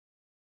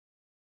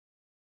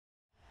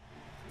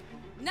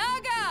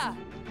Naga!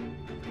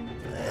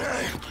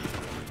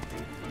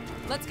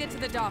 Let's get to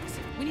the docks.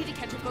 We need to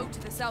catch a boat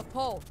to the South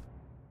Pole.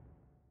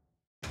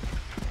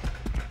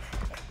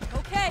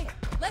 Okay,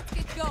 let's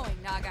get going,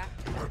 Naga.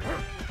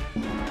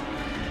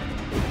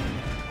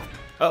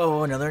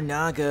 Oh, another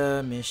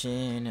Naga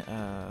mission.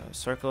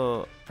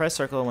 Press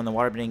circle when the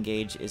water bending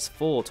gauge is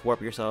full to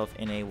warp yourself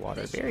in a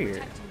water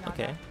barrier.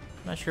 Okay, I'm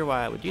not sure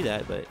why I would do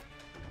that, but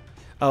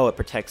oh, it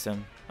protects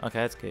him. Okay,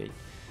 that's good.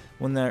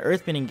 When the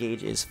earth bending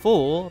gauge is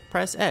full,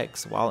 press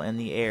X while in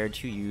the air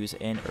to use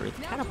an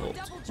earth catapult.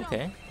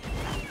 Okay.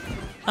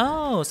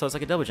 Oh, so it's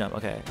like a double jump.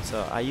 Okay,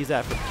 so I use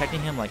that for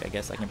protecting him. Like I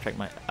guess I can protect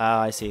my.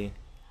 Ah, I see.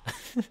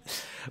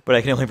 But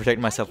I can only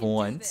protect myself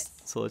once.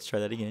 So let's try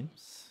that again.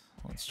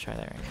 Let's try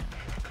that right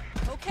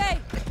now. Okay,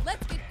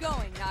 let's get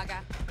going,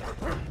 Naga.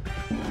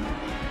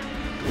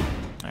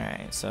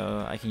 Alright,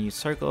 so I can use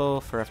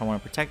circle for if I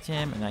want to protect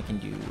him, and I can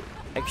do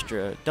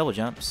extra double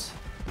jumps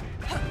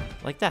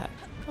like that.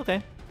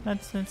 Okay,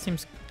 that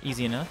seems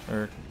easy enough.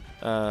 Or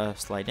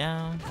slide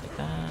down like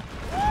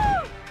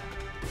that.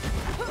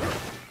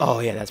 Oh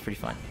yeah, that's pretty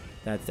fun.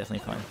 That's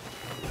definitely fun.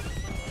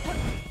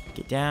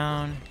 Get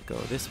down, go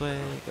this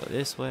way,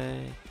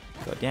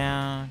 go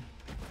down,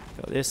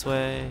 go this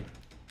way.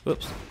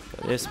 Whoops,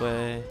 go this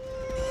way.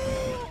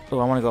 Oh,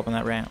 I want to go up on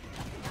that ramp.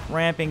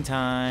 Ramping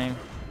time.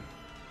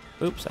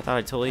 Oops, I thought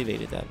I totally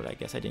evaded that, but I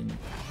guess I didn't.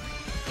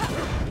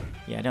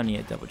 Yeah, I don't need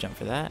a double jump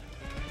for that.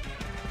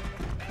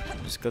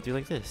 Just go through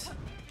like this.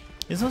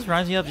 This almost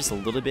reminds me of just a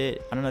little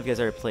bit. I don't know if you guys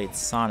ever played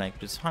Sonic.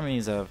 This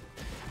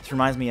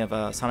reminds me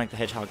of Sonic the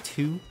Hedgehog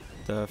 2,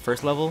 the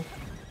first level.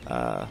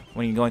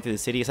 When you're going through the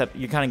city, except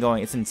you're kind of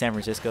going. It's in San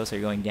Francisco, so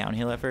you're going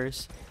downhill at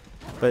first.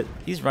 But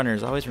these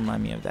runners always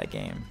remind me of that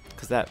game,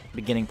 because that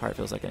beginning part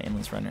feels like an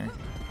endless runner.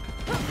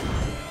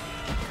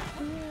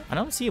 I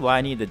don't see why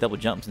I need the double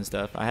jumps and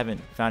stuff. I haven't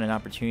found an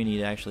opportunity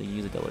to actually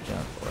use a double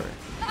jump. Or,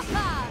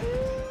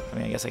 I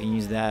mean, I guess I can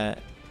use that,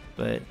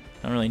 but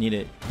I don't really need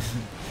it.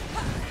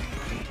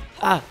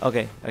 Ah,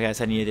 okay. I guess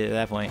I needed it at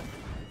that point.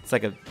 It's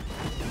like a...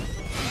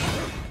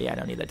 Yeah, I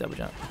don't need that double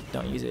jump.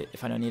 Don't use it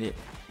if I don't need it.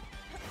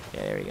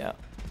 Yeah, there we go.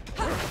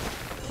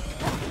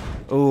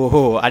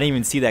 Oh, I didn't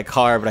even see that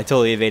car, but I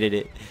totally evaded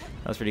it.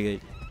 That was pretty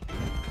good.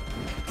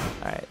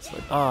 Alright, so...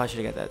 Oh, I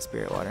should have got that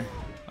spirit water.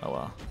 Oh,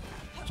 well.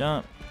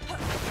 Jump.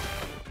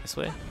 This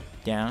way.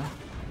 Down.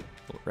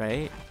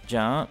 Right.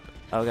 Jump.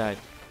 Oh, God.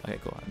 Okay,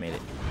 cool. I made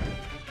it.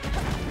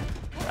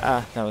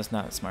 Ah, that was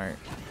not smart.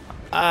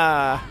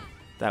 Ah!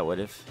 That would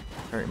have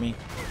hurt me.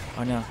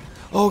 Oh, no.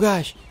 Oh,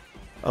 gosh!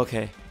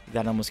 Okay.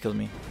 That almost killed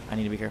me. I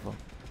need to be careful.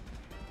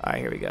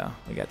 Alright, here we go.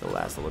 We got the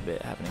last little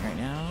bit happening right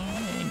now.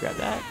 And grab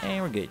that.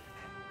 And we're good.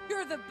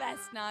 You're the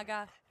best,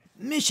 Naga.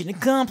 Mission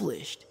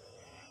accomplished!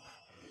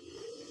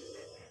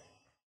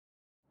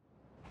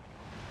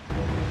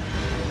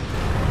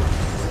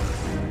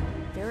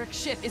 Derek's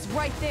ship is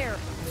right there.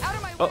 Out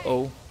of my way.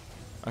 Uh-oh.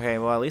 Okay,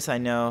 well, at least I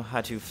know how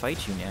to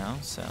fight you now,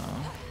 so...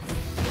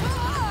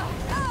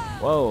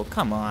 Whoa,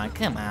 come on,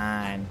 come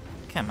on.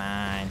 Come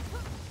on.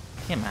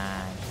 Come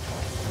on.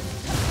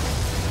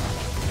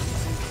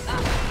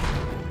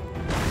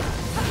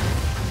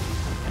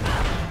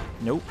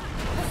 Nope.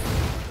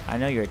 I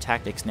know your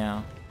tactics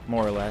now,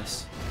 more or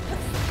less.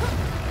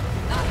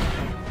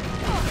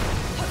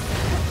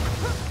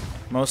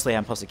 Mostly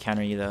I'm supposed to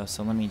counter you though,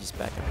 so let me just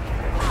back up.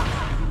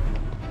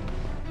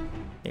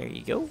 There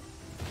you go.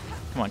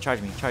 Come on,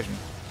 charge me, charge me.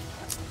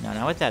 No,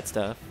 not with that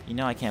stuff. You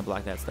know I can't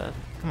block that stuff.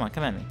 Come on,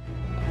 come at me.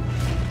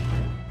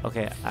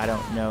 Okay, I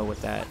don't know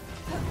what that...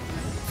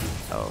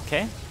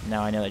 Okay,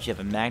 now I know that you have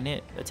a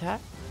magnet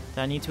attack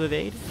that I need to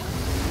evade.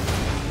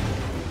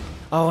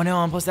 Oh no,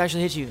 I'm supposed to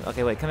actually hit you.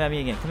 Okay, wait, come at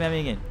me again, come at me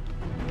again.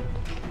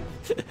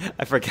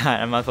 I forgot,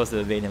 I'm not supposed to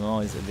evade him, I'm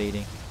always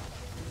evading.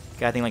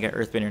 Gotta think like an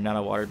earthbender, not a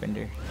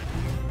waterbender.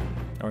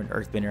 Or an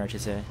earthbender, I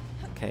should say.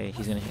 Okay,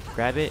 he's gonna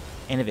grab it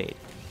and evade.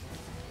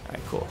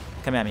 Alright, cool.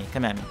 Come at me,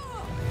 come at me.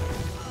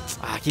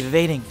 Ah, keep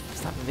evading.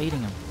 Stop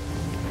evading him.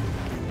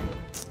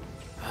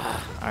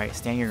 Alright,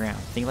 stand your ground.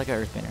 Think like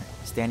an earthbender.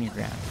 Stand your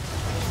ground.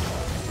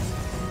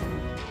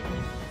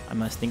 I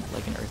must think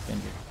like an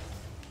earthbender.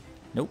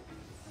 Nope.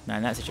 Not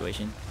in that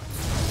situation.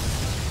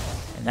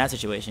 In that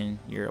situation,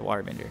 you're a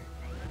waterbender.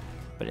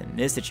 But in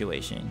this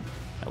situation...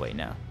 Oh, wait,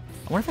 no.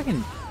 I wonder if I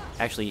can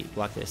actually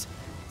block this.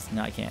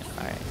 No, I can't.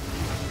 Alright.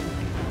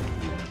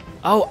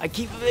 Oh, I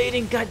keep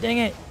evading! God dang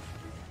it!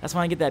 That's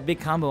when I get that big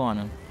combo on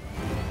him.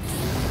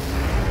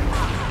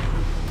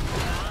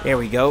 There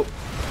we go.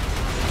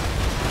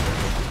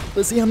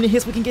 Let's see how many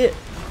hits we can get.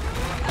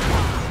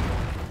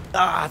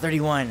 Ah,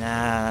 31.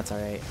 Ah, that's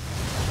alright.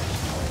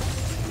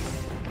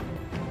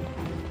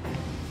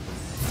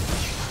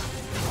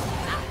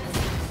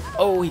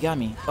 Oh, he got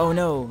me. Oh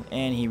no,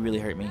 and he really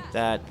hurt me.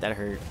 That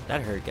hurt.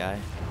 That hurt, guy.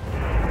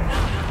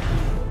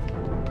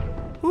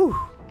 Whew.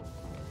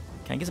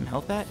 Can I get some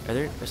health back? Are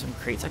there some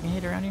crates I can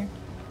hit around here?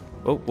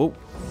 Whoa, whoa.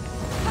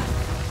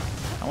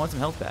 I want some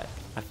health back.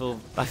 I feel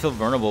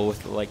vulnerable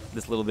with like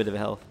this little bit of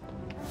health.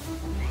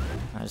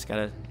 I just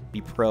gotta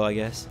be pro, I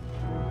guess.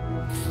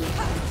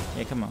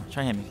 Yeah, come on,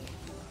 try and hit me.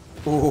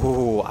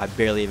 Ooh, I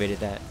barely evaded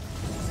that.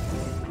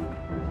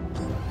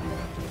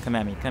 Come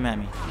at me, come at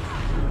me.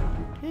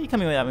 Yeah, you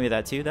come at me with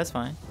that too, that's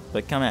fine.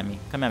 But come at me,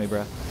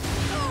 bro.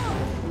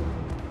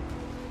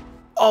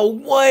 Oh,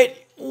 what?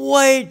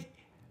 What?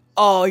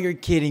 Oh, you're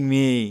kidding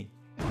me.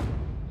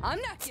 I'm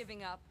not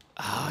giving up.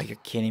 Oh, you're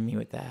kidding me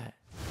with that.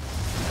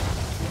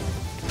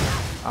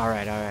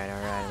 Alright.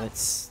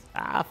 Let's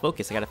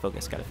focus. I gotta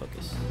focus.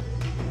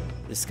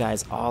 This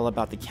guy's all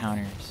about the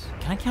counters.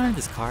 Can I counter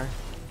this car?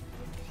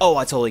 Oh,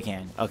 I totally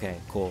can. Okay,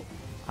 cool.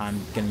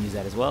 I'm gonna use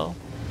that as well.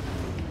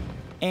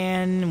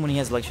 And when he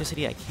has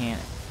electricity, I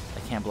can't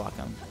block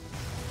him.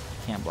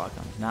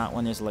 Not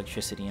when there's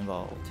electricity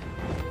involved.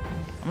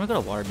 I'm gonna go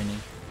to water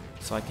bending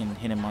so I can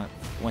hit him on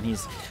when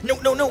he's no.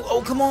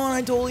 Oh, come on,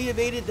 I totally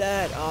evaded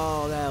that.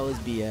 Oh, that was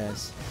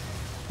BS.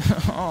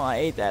 Oh, I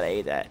ate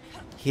that.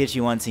 He hit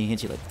you once and he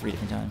hit you like 3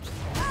 different times.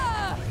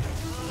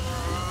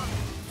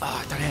 Oh,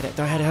 I thought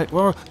I had it.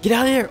 Whoa, get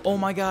out of there. Oh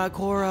my god,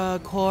 Korra,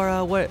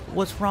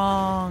 what's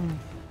wrong?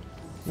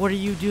 What are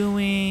you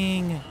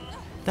doing?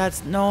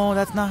 That's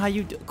not how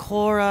you do.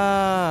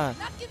 Korra.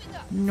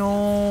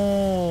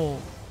 No,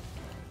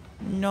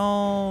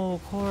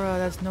 Korra,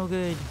 that's no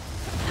good.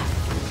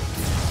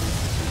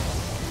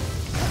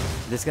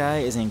 This guy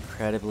is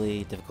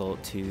incredibly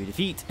difficult to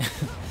defeat.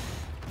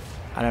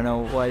 I don't know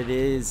what it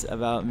is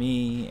about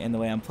me and the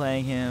way I'm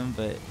playing him,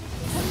 but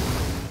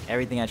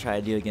everything I try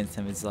to do against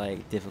him is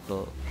like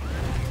difficult.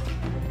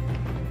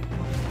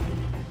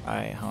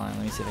 Alright, hold on,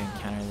 let me see if I can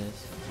counter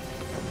this.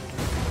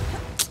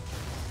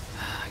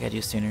 I gotta do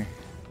it sooner.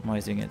 I'm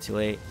always doing it too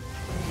late.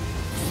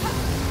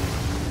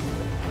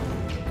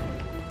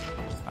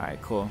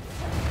 Alright, cool.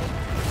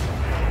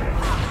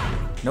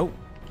 Nope.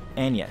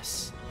 And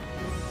yes.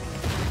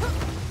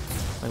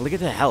 Like, look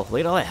at the health. Look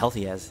at all that health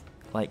he has.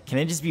 Like, can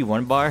it just be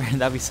 1 bar?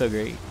 That'd be so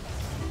great.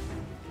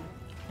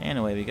 And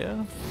away we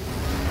go.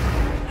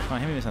 Come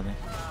on, hit me with something.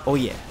 Oh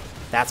yeah,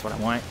 that's what I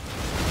want.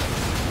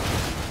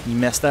 You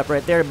messed up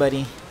right there,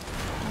 buddy.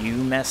 You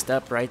messed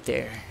up right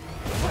there.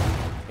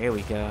 There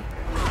we go.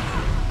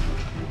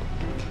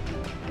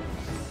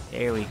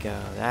 There we go.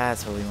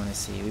 That's what we want to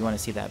see. We want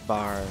to see that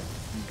bar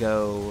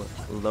go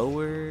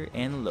lower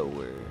and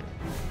lower.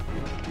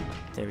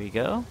 There we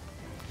go.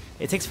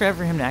 It takes forever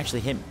for him to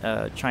actually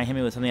try and hit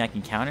me with something I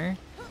can counter.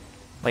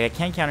 Like, I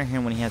can't counter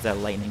him when he has that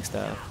lightning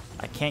stuff.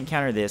 I can't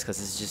counter this because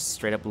it's just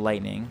straight up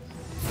lightning.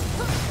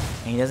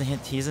 And he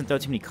doesn't throw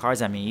too many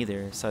cards at me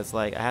either. So it's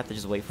like I have to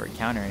just wait for a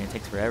counter, and it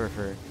takes forever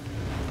for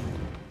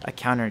a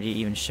counter to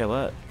even show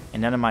up.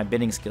 And none of my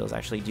bidding skills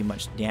actually do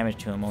much damage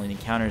to him. Only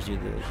the counters do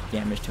the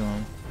damage to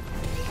him.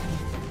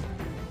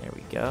 There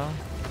we go.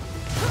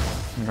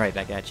 Right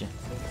back at you.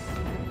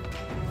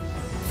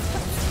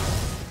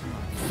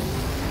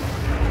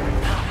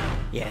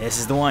 Yeah, this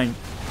is the one.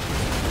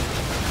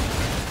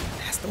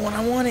 That's the one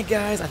I wanted,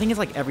 guys. I think it's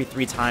like every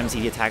 3 times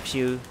he attacks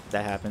you,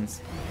 that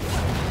happens.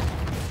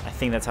 I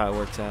think that's how it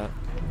works out.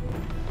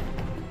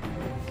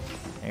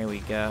 There we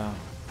go.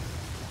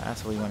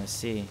 That's what we want to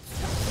see.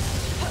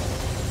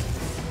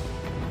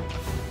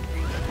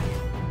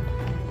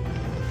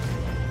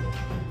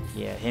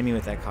 Yeah, hit me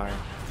with that card.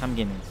 Come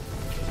get me.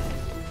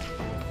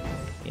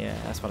 Yeah,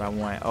 that's what I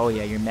want. Oh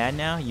yeah, you're mad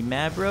now? You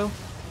mad, bro?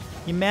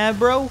 You mad,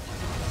 bro?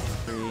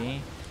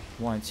 3,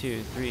 1,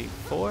 2, 3,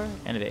 4,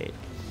 and evade.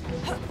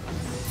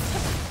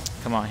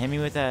 Come on, hit me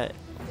with that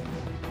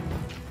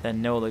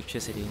no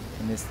electricity,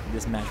 and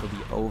this match will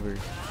be over.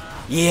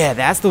 Yeah,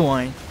 that's the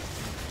one.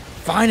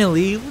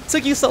 Finally! What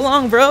took you so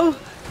long, bro?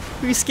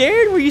 Were you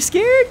scared? Were you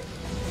scared?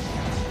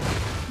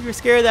 You were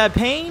scared of that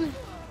pain?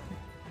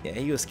 Yeah,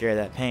 he was scared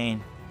of that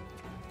pain.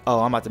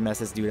 Oh, I'm about to mess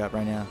this dude up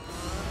right now.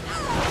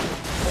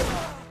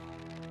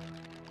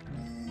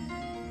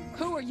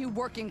 Who are you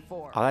working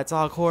for? Oh, that's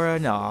all Korra?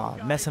 No,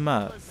 mess him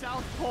up.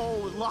 South Pole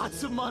with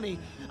lots of money.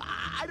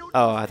 I don't.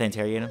 Oh, I have to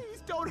interrogate him.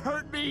 Please don't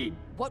hurt me.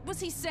 What was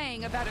he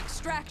saying about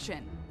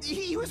extraction?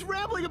 He was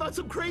rambling about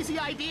some crazy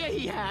idea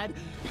he had.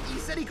 He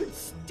said he could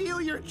steal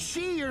your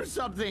chi or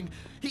something.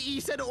 He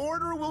said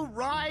order will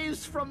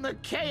rise from the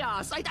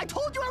chaos. I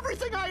told you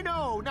everything I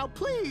know. Now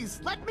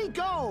please, let me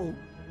go.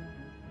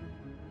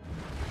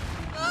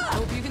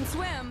 Hope you can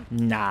swim.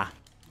 Nah.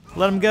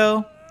 Let him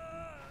go.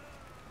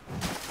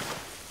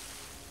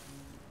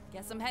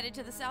 Guess I'm headed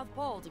to the South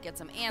Pole to get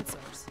some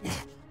answers.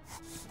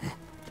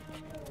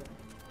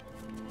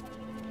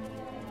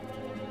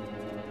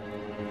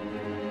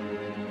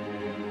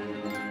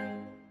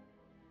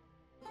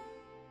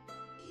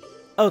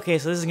 Okay,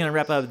 so this is going to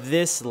wrap up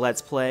this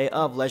Let's Play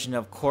of Legend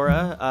of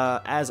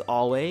Korra. As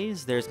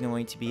always, there's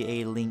going to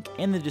be a link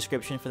in the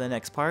description for the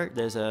next part.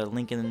 There's a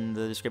link in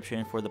the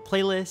description for the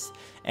playlist,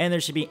 and there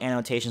should be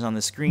annotations on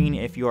the screen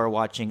if you are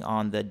watching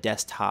on the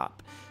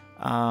desktop.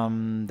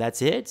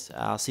 That's it.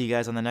 I'll see you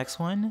guys on the next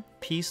one.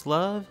 Peace,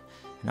 love,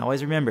 and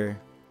always remember,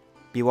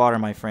 be water,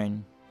 my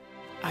friend.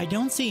 I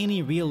don't see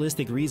any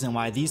realistic reason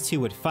why these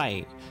two would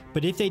fight,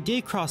 but if they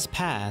did cross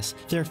paths,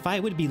 their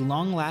fight would be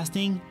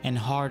long-lasting and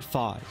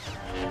hard-fought.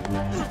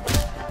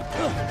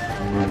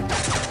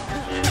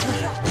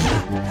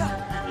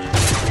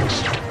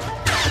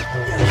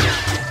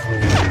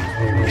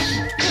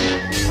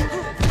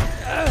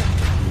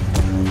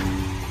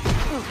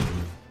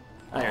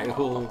 Alright,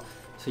 cool.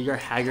 So you're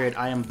Hagrid,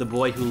 I am the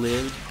boy who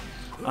lived.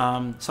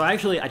 So I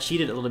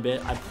cheated a little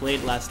bit. I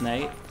played last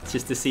night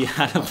just to see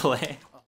how to play.